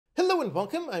Hello and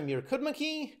welcome, I'm your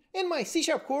CodeMonkey, and my C#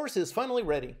 course is finally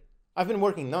ready. I've been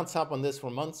working non-stop on this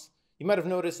for months. You might have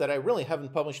noticed that I really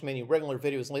haven't published many regular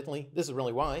videos lately. This is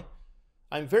really why.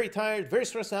 I'm very tired, very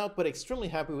stressed out, but extremely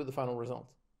happy with the final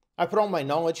result. I put all my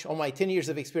knowledge, all my 10 years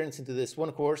of experience into this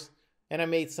one course, and I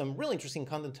made some really interesting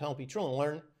content to help you truly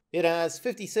learn. It has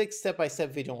 56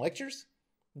 step-by-step video lectures.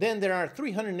 Then there are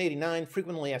 389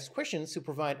 frequently asked questions to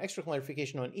provide extra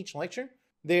clarification on each lecture.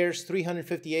 There's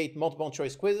 358 multiple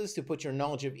choice quizzes to put your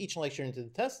knowledge of each lecture into the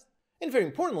test. And very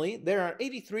importantly, there are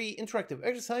 83 interactive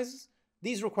exercises.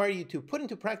 These require you to put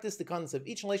into practice the contents of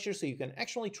each lecture so you can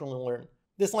actually truly learn.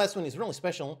 This last one is really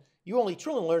special. You only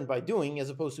truly learn by doing as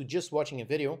opposed to just watching a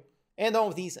video. And all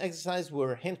of these exercises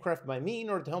were handcrafted by me in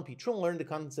order to help you truly learn the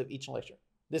contents of each lecture.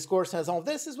 This course has all of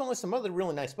this as well as some other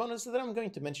really nice bonuses that I'm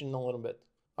going to mention in a little bit.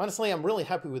 Honestly, I'm really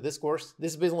happy with this course.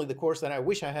 This is basically the course that I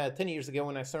wish I had 10 years ago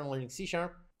when I started learning C#.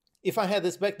 If I had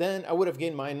this back then, I would have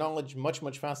gained my knowledge much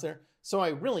faster. So I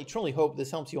really truly hope this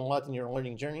helps you a lot in your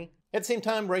learning journey. At the same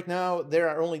time, right now, there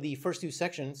are only the first two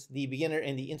sections, the beginner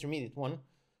and the intermediate one.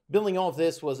 Building all of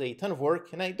this was a ton of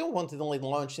work, and I don't want to delay the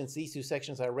launch since these two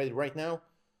sections are ready right now.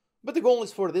 But the goal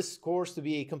is for this course to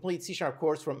be a complete C#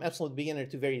 course from absolute beginner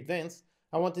to very advanced.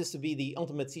 I want this to be the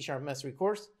ultimate C# mastery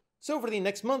course. So for the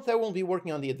next month, I will be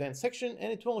working on the advanced section,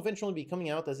 and it will eventually be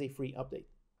coming out as a free update.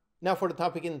 Now for the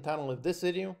topic in the title of this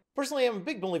video. Personally, I'm a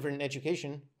big believer in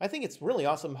education. I think it's really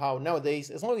awesome how nowadays,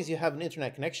 as long as you have an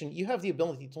internet connection, you have the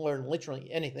ability to learn literally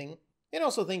anything. And I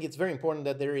also think it's very important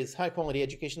that there is high quality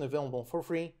education available for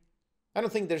free. I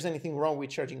don't think there's anything wrong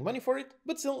with charging money for it,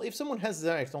 but still, if someone has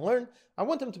desire to learn, I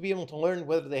want them to be able to learn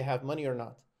whether they have money or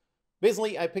not.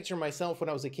 Basically, I picture myself when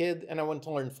I was a kid and I wanted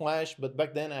to learn Flash, but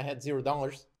back then I had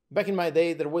 $0. Back in my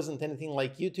day, there wasn't anything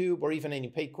like YouTube or even any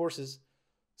paid courses.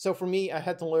 So for me, I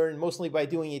had to learn mostly by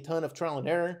doing a ton of trial and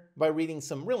error, by reading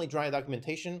some really dry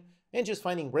documentation, and just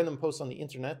finding random posts on the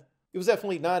internet. It was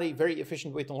definitely not a very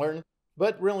efficient way to learn,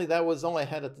 but really that was all I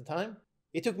had at the time.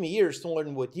 It took me years to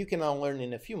learn what you can now learn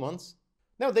in a few months.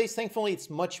 Nowadays, thankfully, it's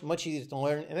much easier to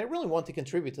learn, and I really want to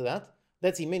contribute to that.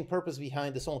 That's the main purpose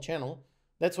behind this whole channel.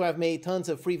 That's why I've made tons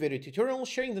of free video tutorials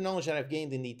sharing the knowledge that I've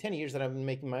gained in the 10 years that I've been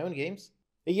making my own games.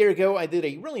 A year ago, I did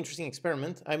a really interesting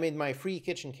experiment. I made my free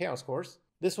Kitchen Chaos course.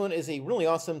 This one is a really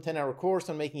awesome 10-hour course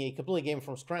on making a complete game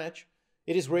from scratch.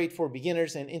 It is great for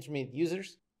beginners and intermediate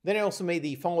users. Then I also made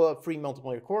the follow-up free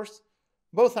multiplayer course.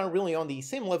 Both are really on the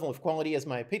same level of quality as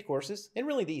my paid courses, and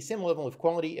really the same level of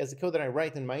quality as the code that I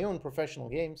write in my own professional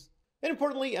games. And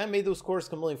importantly, I made those courses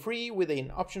completely free with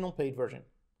an optional paid version.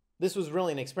 This was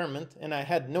really an experiment, and I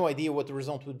had no idea what the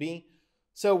result would be.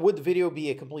 So would the video be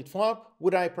a complete flop?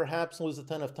 Would I perhaps lose a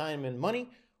ton of time and money?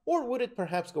 Or would it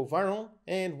perhaps go viral?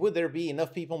 And would there be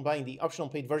enough people buying the optional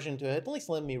paid version to at least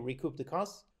let me recoup the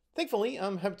costs? Thankfully,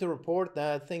 I'm happy to report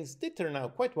that things did turn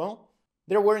out quite well.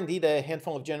 There were indeed a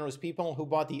handful of generous people who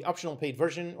bought the optional paid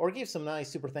version or gave some nice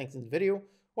super thanks in the video,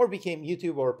 or became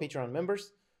YouTube or Patreon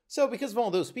members. So because of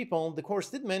all those people, the course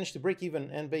did manage to break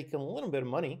even and make a little bit of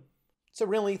money. So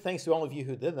really, thanks to all of you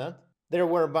who did that. There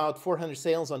were about 400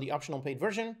 sales on the optional paid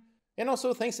version, and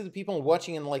also thanks to the people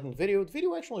watching and liking the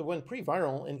video actually went pretty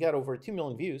viral and got over 2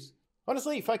 million views.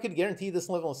 Honestly, if I could guarantee this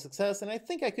level of success, then I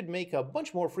think I could make a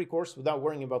bunch more free courses without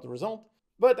worrying about the result,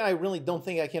 but I really don't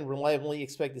think I can reliably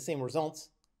expect the same results.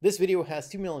 This video has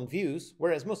 2 million views,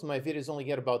 whereas most of my videos only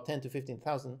get about 10 to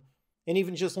 15,000. And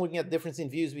even just looking at the difference in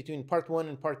views between part 1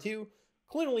 and part 2,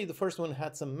 clearly the first one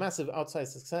had some massive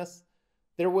outsized success.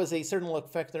 There was a certain luck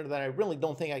factor that I really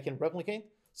don't think I can replicate.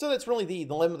 So that's really the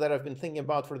dilemma that I've been thinking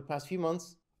about for the past few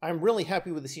months. I'm really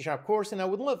happy with the C# course and I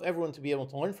would love everyone to be able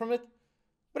to learn from it.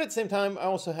 But at the same time, I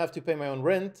also have to pay my own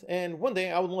rent, and one day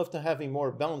I would love to have a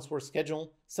more balanced work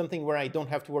schedule, something where I don't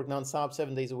have to work non-stop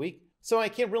 7 days a week. So I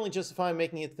can't really justify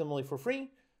making it completely for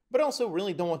free, but also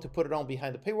really don't want to put it all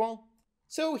behind the paywall.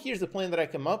 So here's the plan that I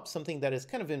come up, something that is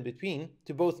kind of in between,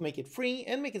 to both make it free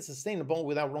and make it sustainable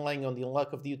without relying on the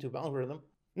luck of the YouTube algorithm.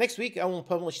 Next week, I will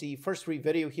publish the first free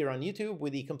video here on YouTube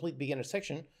with the complete beginner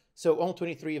section, so all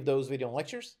 23 of those video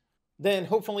lectures. Then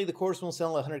hopefully the course will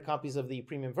sell 100 copies of the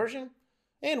premium version,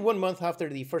 and 1 month after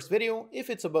the first video, if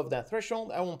it's above that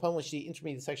threshold, I will publish the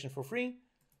intermediate section for free,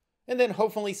 and then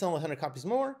hopefully sell 100 copies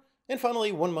more, and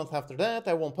finally 1 month after that,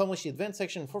 I will publish the advanced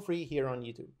section for free here on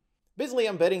YouTube. Basically,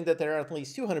 I'm betting that there are at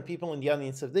least 200 people in the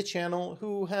audience of this channel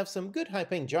who have some good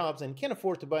high-paying jobs and can't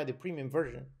afford to buy the premium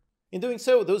version. In doing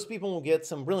so, those people will get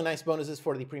some really nice bonuses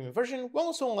for the premium version, while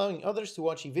also allowing others to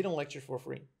watch the video lecture for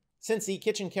free. Since the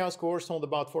Kitchen Chaos course sold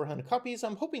about 400 copies,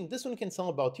 I'm hoping this one can sell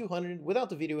about 200 without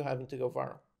the video having to go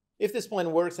viral. If this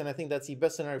plan works, and I think that's the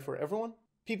best scenario for everyone,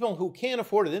 People who can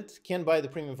afford it can buy the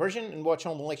premium version and watch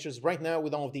all the lectures right now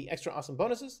with all of the extra awesome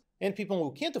bonuses. And people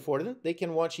who can't afford it, they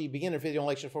can watch a beginner video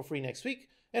lecture for free next week,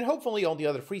 and hopefully all the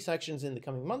other free sections in the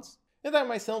coming months. And I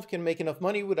myself can make enough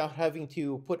money without having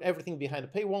to put everything behind a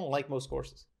paywall like most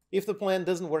courses. If the plan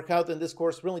doesn't work out, then this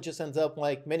course really just ends up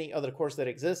like many other courses that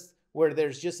exist, where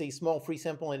there's just a small free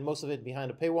sample and most of it behind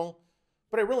a paywall.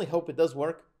 But I really hope it does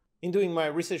work. In doing my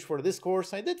research for this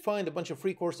course, I did find a bunch of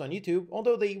free courses on YouTube,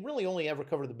 although they really only ever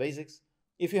cover the basics.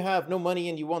 If you have no money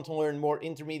and you want to learn more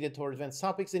intermediate or advanced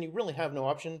topics, then you really have no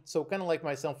option, so kind of like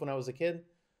myself when I was a kid.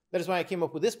 That is why I came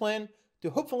up with this plan,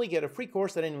 to hopefully get a free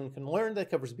course that anyone can learn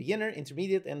that covers beginner,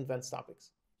 intermediate, and advanced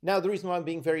topics. Now, the reason why I'm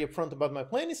being very upfront about my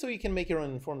plan is so you can make your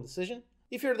own informed decision.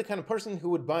 If you're the kind of person who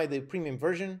would buy the premium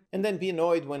version and then be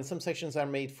annoyed when some sections are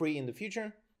made free in the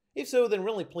future, if so, then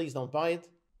really please don't buy it.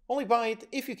 Only buy it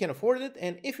if you can afford it,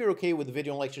 and if you're okay with the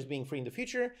video lectures being free in the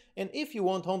future, and if you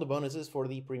want all the bonuses for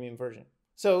the premium version.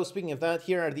 So speaking of that,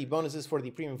 here are the bonuses for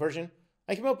the premium version.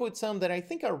 I came up with some that I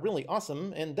think are really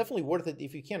awesome and definitely worth it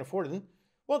if you can't afford it,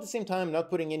 while at the same time not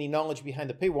putting any knowledge behind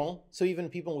the paywall, so even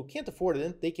people who can't afford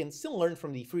it, they can still learn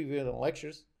from the free video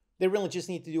lectures. They really just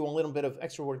need to do a little bit of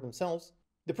extra work themselves.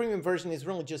 The premium version is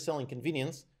really just selling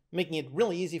convenience, making it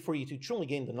really easy for you to truly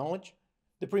gain the knowledge.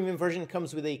 The premium version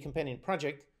comes with a companion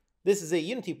project. This is a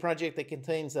Unity project that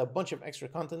contains a bunch of extra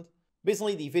content.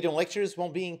 Basically, the video lectures, while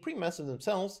being pretty massive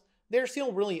themselves, they're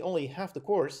still really only half the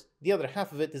course. The other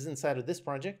half of it is inside of this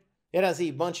project. It has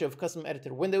a bunch of custom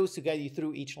edited windows to guide you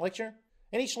through each lecture.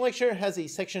 And each lecture has a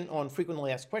section on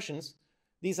frequently asked questions.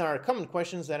 These are common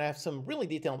questions that have some really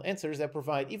detailed answers that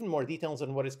provide even more details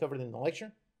on what is covered in the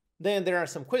lecture. Then there are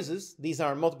some quizzes. These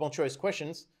are multiple choice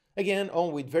questions. Again,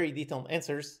 all with very detailed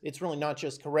answers. It's really not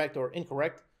just correct or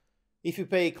incorrect. If you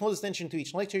pay close attention to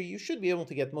each lecture, you should be able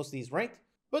to get most of these right.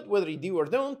 But whether you do or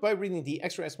don't, by reading the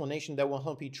extra explanation that will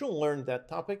help you truly learn that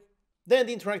topic. Then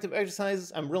the interactive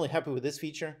exercises, I'm really happy with this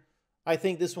feature. I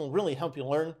think this will really help you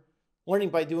learn. Learning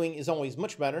by doing is always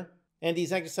much better, and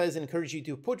these exercises encourage you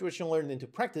to put what you learned into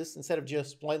practice instead of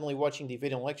just blindly watching the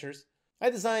video lectures. I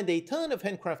designed a ton of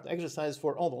handcraft exercises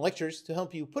for all the lectures to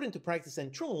help you put into practice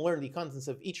and truly learn the contents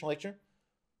of each lecture.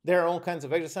 There are all kinds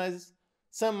of exercises.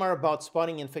 Some are about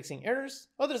spotting and fixing errors,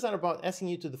 others are about asking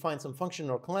you to define some function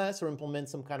or class or implement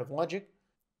some kind of logic.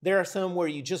 There are some where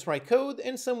you just write code,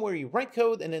 and some where you write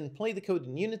code and then play the code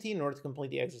in Unity in order to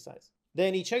complete the exercise.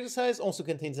 Then each exercise also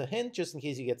contains a hint just in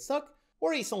case you get stuck,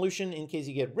 or a solution in case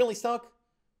you get really stuck,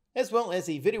 as well as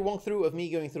a video walkthrough of me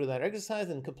going through that exercise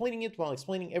and completing it while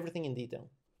explaining everything in detail.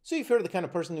 So if you're the kind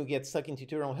of person who gets stuck in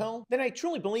tutorial hell, then I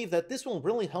truly believe that this will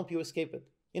really help you escape it.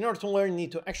 In order to learn, you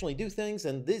need to actually do things,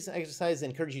 and these exercises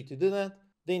encourage you to do that.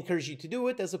 They encourage you to do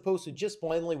it as opposed to just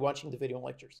blindly watching the video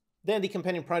lectures. Then the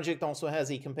companion project also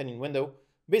has a companion window.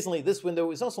 Basically, this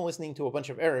window is also listening to a bunch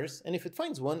of errors, and if it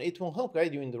finds one, it will help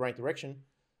guide you in the right direction.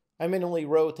 I manually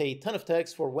wrote a ton of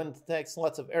text for when it detects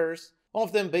lots of errors, all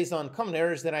of them based on common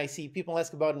errors that I see people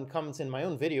ask about in comments in my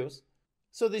own videos.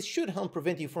 So this should help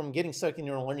prevent you from getting stuck in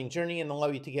your learning journey and allow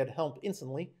you to get help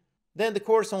instantly. Then the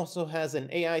course also has an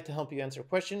AI to help you answer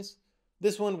questions.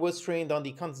 This one was trained on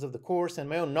the contents of the course and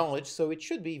my own knowledge, so it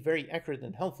should be very accurate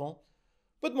and helpful.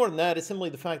 But more than that, it's simply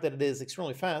the fact that it is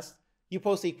extremely fast. You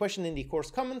post a question in the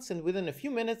course comments, and within a few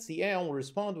minutes, the AI will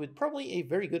respond with probably a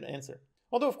very good answer.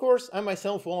 Although, of course, I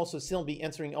myself will also still be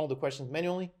answering all the questions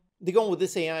manually. The goal with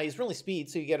this AI is really speed,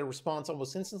 so you get a response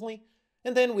almost instantly,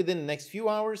 and then within the next few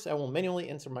hours, I will manually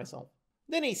answer myself.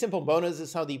 Then a simple bonus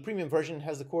is how the premium version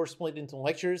has the course split into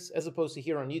lectures, as opposed to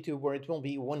here on YouTube where it will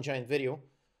be one giant video.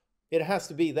 It has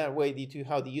to be that way due to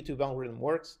how the YouTube algorithm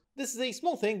works. This is a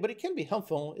small thing, but it can be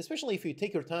helpful, especially if you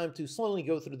take your time to slowly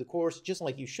go through the course just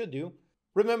like you should do.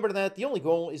 Remember that the only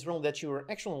goal is really that you are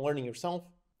actually learning yourself.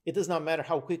 It does not matter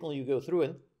how quickly you go through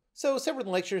it. So separate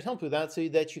lectures help with that so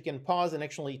that you can pause and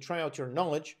actually try out your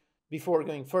knowledge before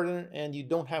going further, and you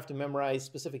don't have to memorize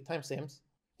specific timestamps.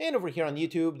 And over here on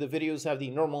YouTube, the videos have the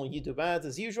normal YouTube ads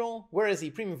as usual, whereas the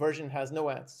premium version has no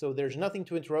ads, so there's nothing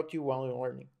to interrupt you while you're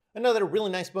learning. Another really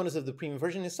nice bonus of the premium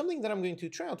version is something that I'm going to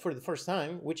try out for the first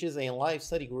time, which is a live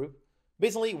study group.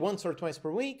 Basically, once or twice per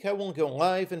week, I will go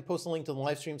live and post a link to the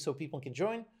live stream so people can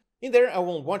join. In there, I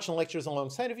will watch the lectures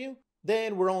alongside of you.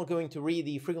 Then we're all going to read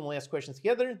the frequently asked questions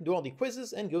together, do all the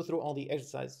quizzes, and go through all the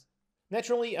exercises.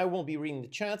 Naturally, I won't be reading the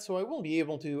chat, so I won't be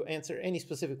able to answer any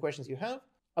specific questions you have.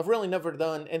 I've really never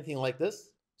done anything like this,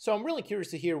 so I'm really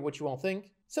curious to hear what you all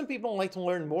think. Some people like to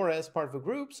learn more as part of a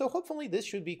group, so hopefully this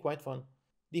should be quite fun.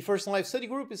 The first live study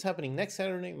group is happening next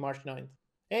Saturday, March 9th.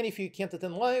 And if you can't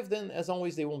attend live, then as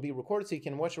always they will be recorded so you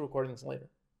can watch the recordings later.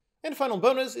 And the final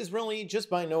bonus is really just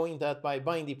by knowing that by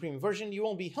buying the premium version, you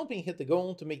will be helping hit the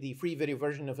goal to make the free video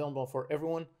version available for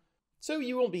everyone. So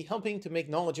you will be helping to make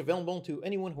knowledge available to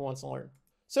anyone who wants to learn.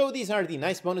 So these are the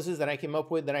nice bonuses that I came up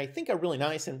with that I think are really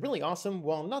nice and really awesome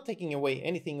while not taking away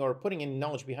anything or putting any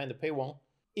knowledge behind the paywall.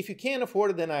 If you can't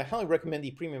afford it, then I highly recommend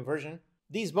the premium version.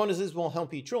 These bonuses will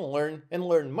help you truly learn and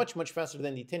learn much faster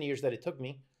than the 10 years that it took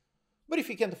me. But if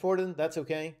you can't afford it, that's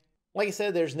okay. Like I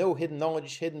said, there's no hidden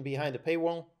knowledge hidden behind the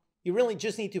paywall. You really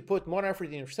just need to put more effort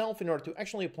in yourself in order to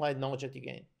actually apply the knowledge that you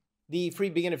gain. The free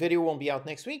beginner video won't be out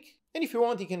next week, and if you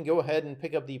want, you can go ahead and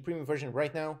pick up the premium version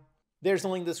right now. There's a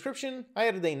link in the description. I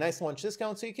added a nice launch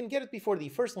discount so you can get it before the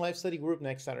first live study group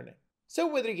next Saturday. So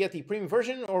whether you get the premium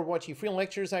version or watch the free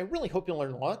lectures, I really hope you'll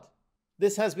learn a lot.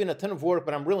 This has been a ton of work,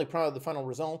 but I'm really proud of the final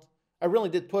result. I really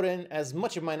did put in as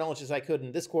much of my knowledge as I could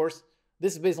in this course.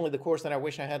 This is basically the course that I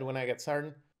wish I had when I got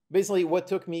started. Basically, what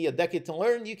took me a decade to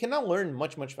learn, you can now learn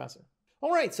much faster.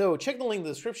 Alright, so check the link in the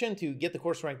description to get the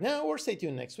course right now, or stay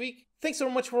tuned next week. Thanks so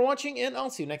much for watching, and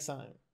I'll see you next time.